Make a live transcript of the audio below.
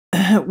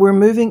we're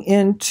moving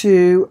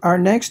into our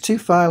next two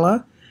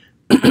phyla,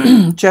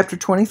 chapter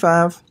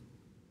 25,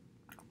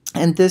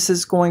 and this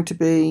is going to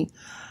be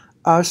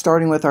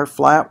starting with our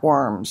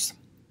flatworms.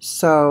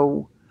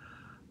 So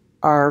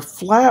our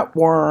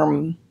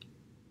flatworm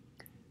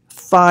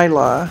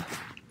phyla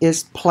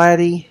is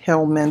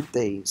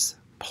Platyhelminthes.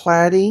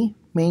 Platy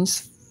means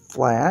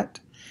flat.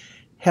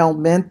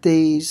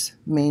 Helminthes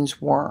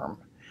means worm.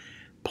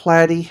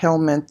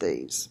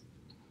 Platyhelminthes.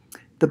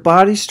 The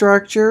body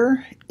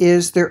structure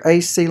is they're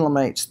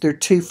acoelomates. They're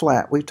too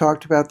flat. We've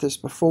talked about this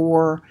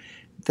before.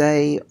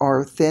 They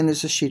are thin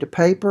as a sheet of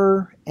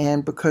paper,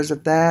 and because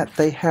of that,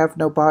 they have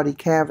no body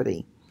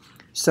cavity.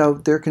 So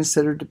they're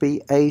considered to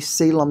be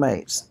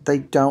acoelomates. They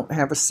don't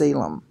have a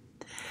coelom.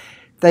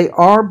 They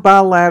are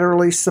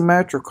bilaterally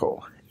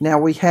symmetrical. Now,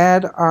 we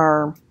had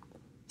our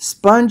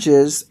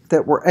sponges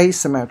that were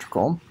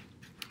asymmetrical,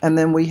 and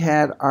then we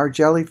had our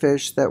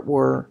jellyfish that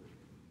were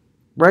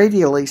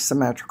radially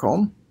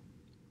symmetrical.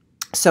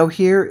 So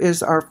here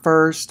is our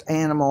first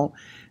animal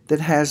that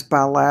has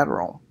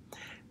bilateral.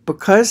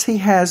 Because he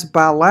has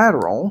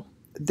bilateral,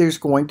 there's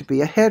going to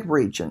be a head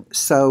region.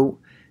 So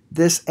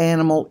this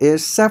animal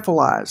is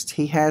cephalized.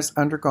 He has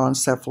undergone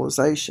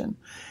cephalization.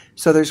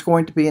 So there's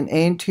going to be an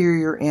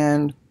anterior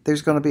end,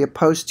 there's going to be a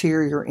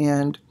posterior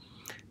end,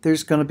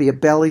 there's going to be a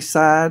belly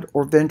side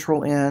or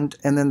ventral end,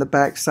 and then the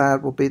back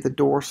side will be the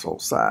dorsal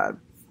side.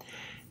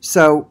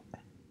 So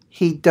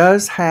he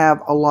does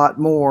have a lot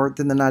more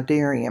than the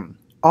cnidarium.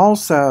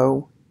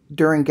 Also,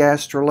 during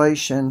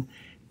gastrulation,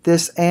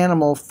 this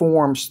animal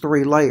forms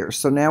three layers.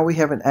 So now we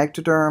have an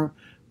ectoderm,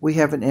 we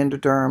have an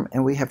endoderm,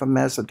 and we have a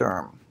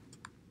mesoderm.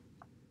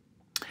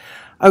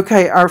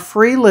 Okay, our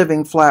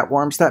free-living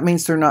flatworms, that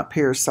means they're not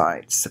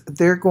parasites.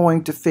 They're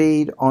going to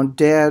feed on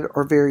dead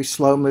or very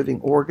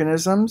slow-moving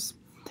organisms.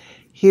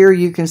 Here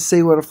you can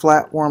see what a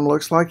flatworm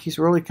looks like. He's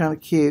really kind of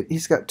cute.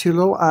 He's got two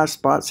little eye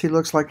spots. He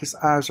looks like his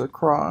eyes are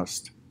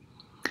crossed.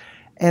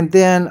 And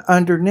then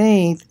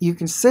underneath, you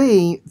can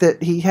see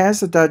that he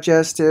has a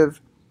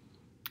digestive,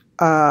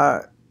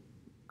 the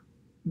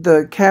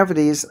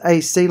cavity is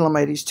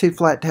acoelomate. He's too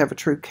flat to have a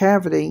true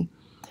cavity,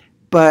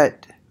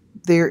 but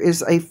there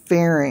is a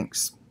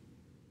pharynx.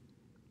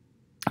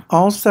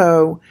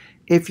 Also,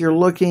 if you're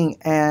looking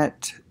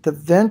at the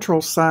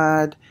ventral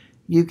side,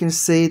 you can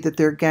see that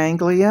they're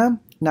ganglia.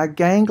 Now,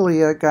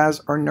 ganglia,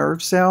 guys, are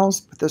nerve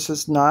cells, but this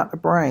is not a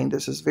brain.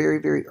 This is very,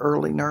 very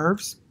early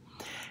nerves.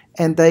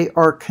 And they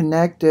are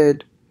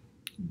connected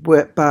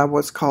by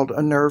what's called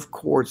a nerve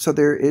cord. So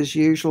there is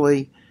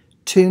usually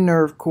two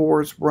nerve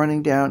cords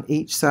running down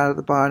each side of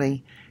the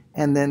body,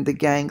 and then the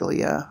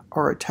ganglia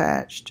are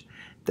attached.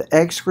 The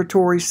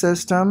excretory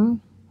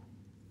system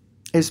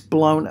is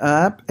blown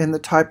up, and the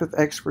type of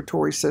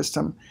excretory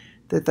system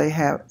that they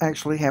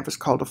actually have is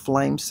called a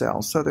flame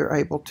cell. So they're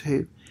able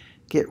to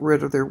get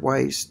rid of their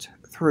waste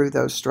through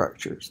those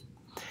structures.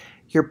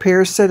 Your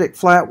parasitic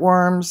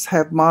flatworms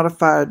have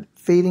modified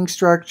feeding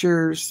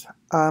structures.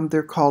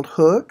 They're called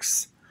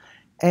hooks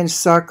and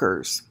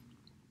suckers,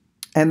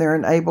 and they're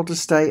unable to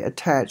stay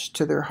attached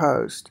to their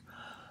host.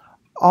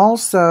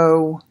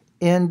 Also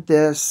in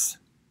this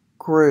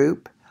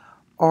group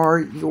are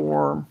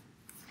your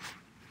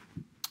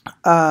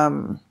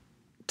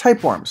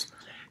tapeworms.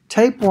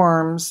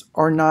 Tapeworms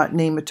are not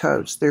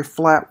nematodes, they're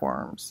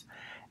flatworms,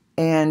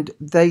 and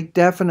they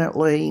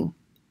definitely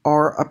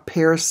are a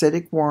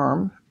parasitic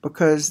worm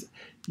because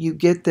you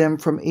get them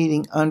from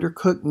eating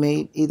undercooked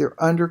meat, either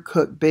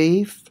undercooked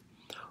beef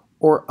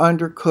or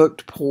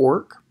undercooked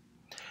pork,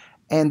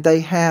 and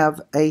they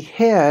have a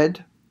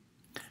head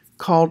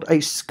called a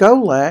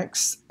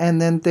scolex,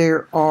 and then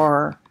there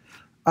are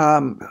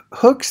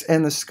hooks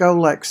in the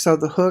scolex, so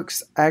the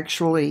hooks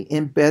actually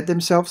embed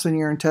themselves in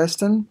your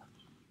intestine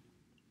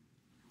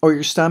or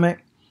your stomach,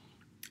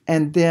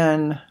 and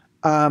then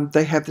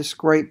they have this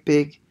great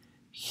big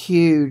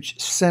huge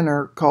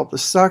center called the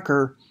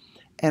sucker,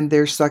 and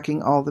they're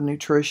sucking all the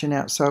nutrition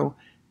out. So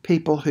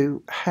people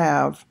who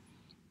have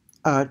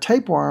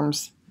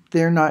tapeworms,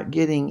 they're not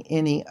getting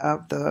any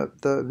of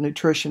the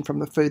nutrition from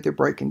the food they're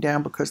breaking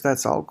down because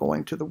that's all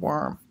going to the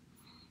worm.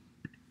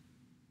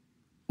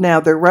 Now,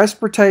 their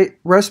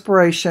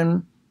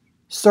respiration,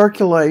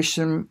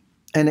 circulation,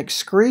 and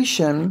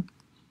excretion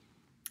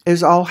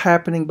is all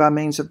happening by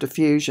means of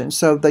diffusion.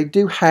 So they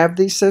do have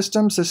these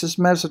systems. This is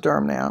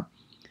mesoderm now.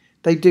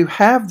 They do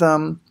have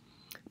them,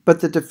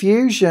 but the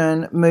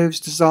diffusion moves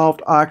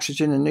dissolved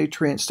oxygen and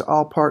nutrients to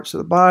all parts of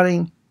the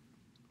body.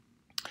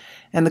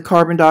 And the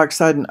carbon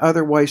dioxide and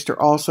other waste are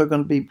also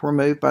going to be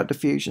removed by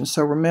diffusion.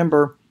 So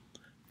remember,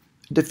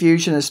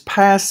 diffusion is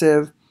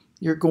passive.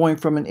 You're going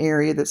from an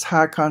area that's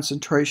high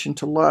concentration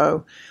to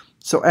low.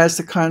 So as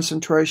the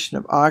concentration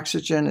of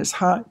oxygen is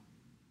high,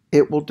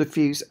 it will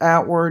diffuse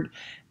outward,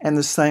 and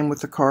the same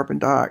with the carbon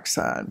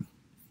dioxide.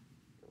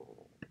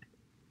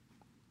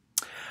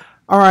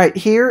 All right,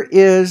 here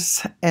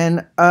is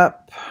an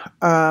up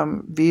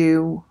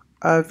view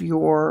of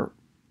your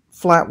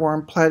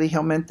flatworm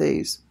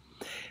Platyhelminthes.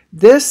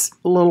 This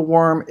little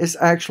worm is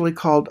actually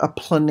called a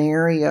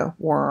planaria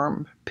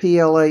worm,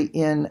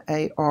 Planaria.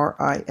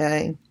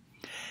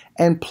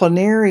 And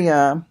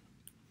planaria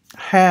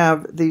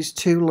have these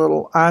two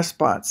little eye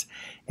spots.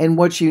 And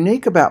what's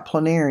unique about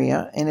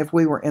planaria, and if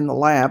we were in the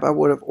lab, I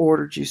would have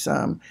ordered you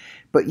some,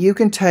 but you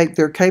can take,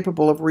 they're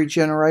capable of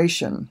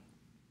regeneration.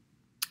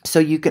 So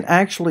you can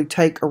actually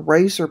take a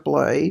razor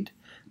blade,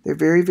 they're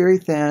very, very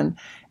thin,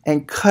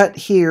 and cut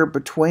here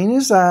between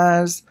his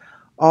eyes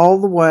all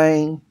the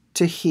way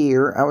to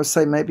here. I would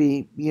say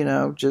maybe,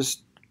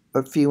 just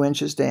a few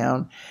inches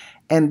down.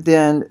 And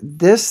then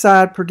this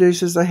side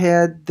produces a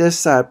head, this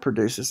side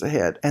produces a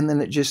head, and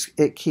then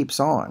it keeps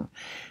on.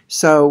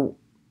 So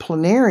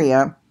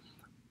planaria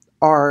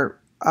are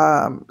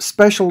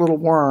special little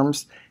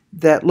worms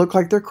that look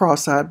like they're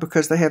cross-eyed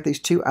because they have these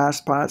two eye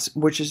spots,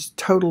 which is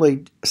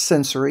totally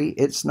sensory.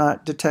 It's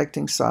not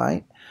detecting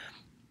sight,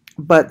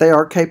 but they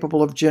are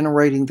capable of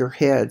generating their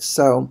heads.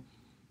 So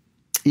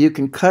you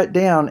can cut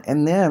down,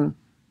 and then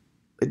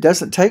it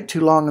doesn't take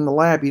too long in the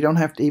lab. You don't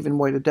have to even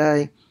wait a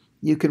day.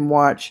 You can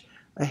watch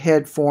a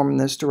head form in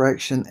this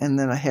direction and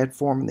then a head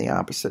form in the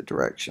opposite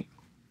direction.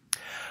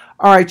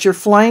 All right, your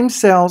flame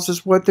cells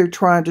is what they're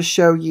trying to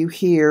show you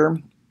here.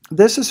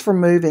 This is for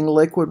moving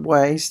liquid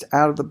waste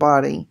out of the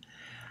body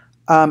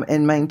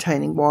and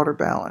maintaining water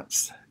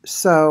balance.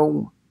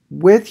 So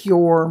with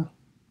your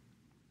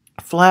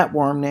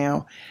flatworm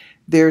now,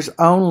 there's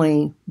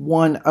only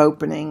one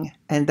opening,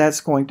 and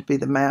that's going to be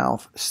the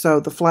mouth.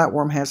 So the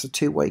flatworm has a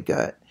two-way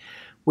gut.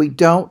 We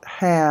don't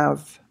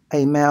have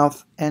a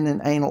mouth and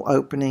an anal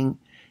opening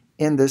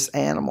in this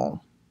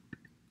animal.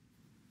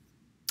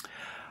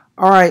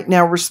 All right,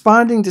 now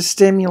responding to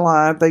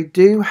stimuli, they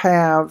do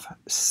have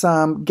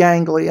some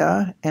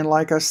ganglia, and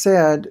like I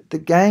said, the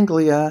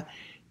ganglia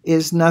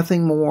is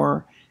nothing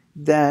more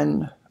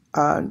than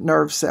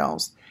nerve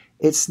cells.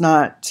 It's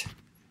not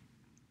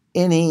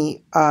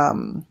any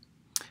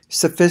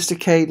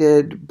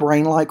sophisticated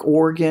brain-like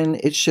organ.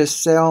 It's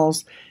just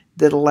cells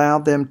that allow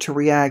them to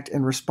react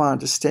and respond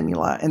to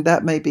stimuli. And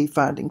that may be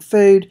finding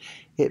food,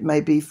 it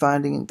may be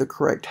finding the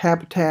correct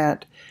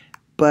habitat,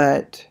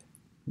 but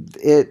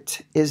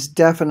it is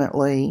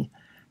definitely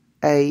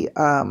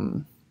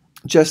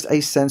just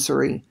a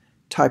sensory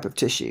type of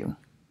tissue.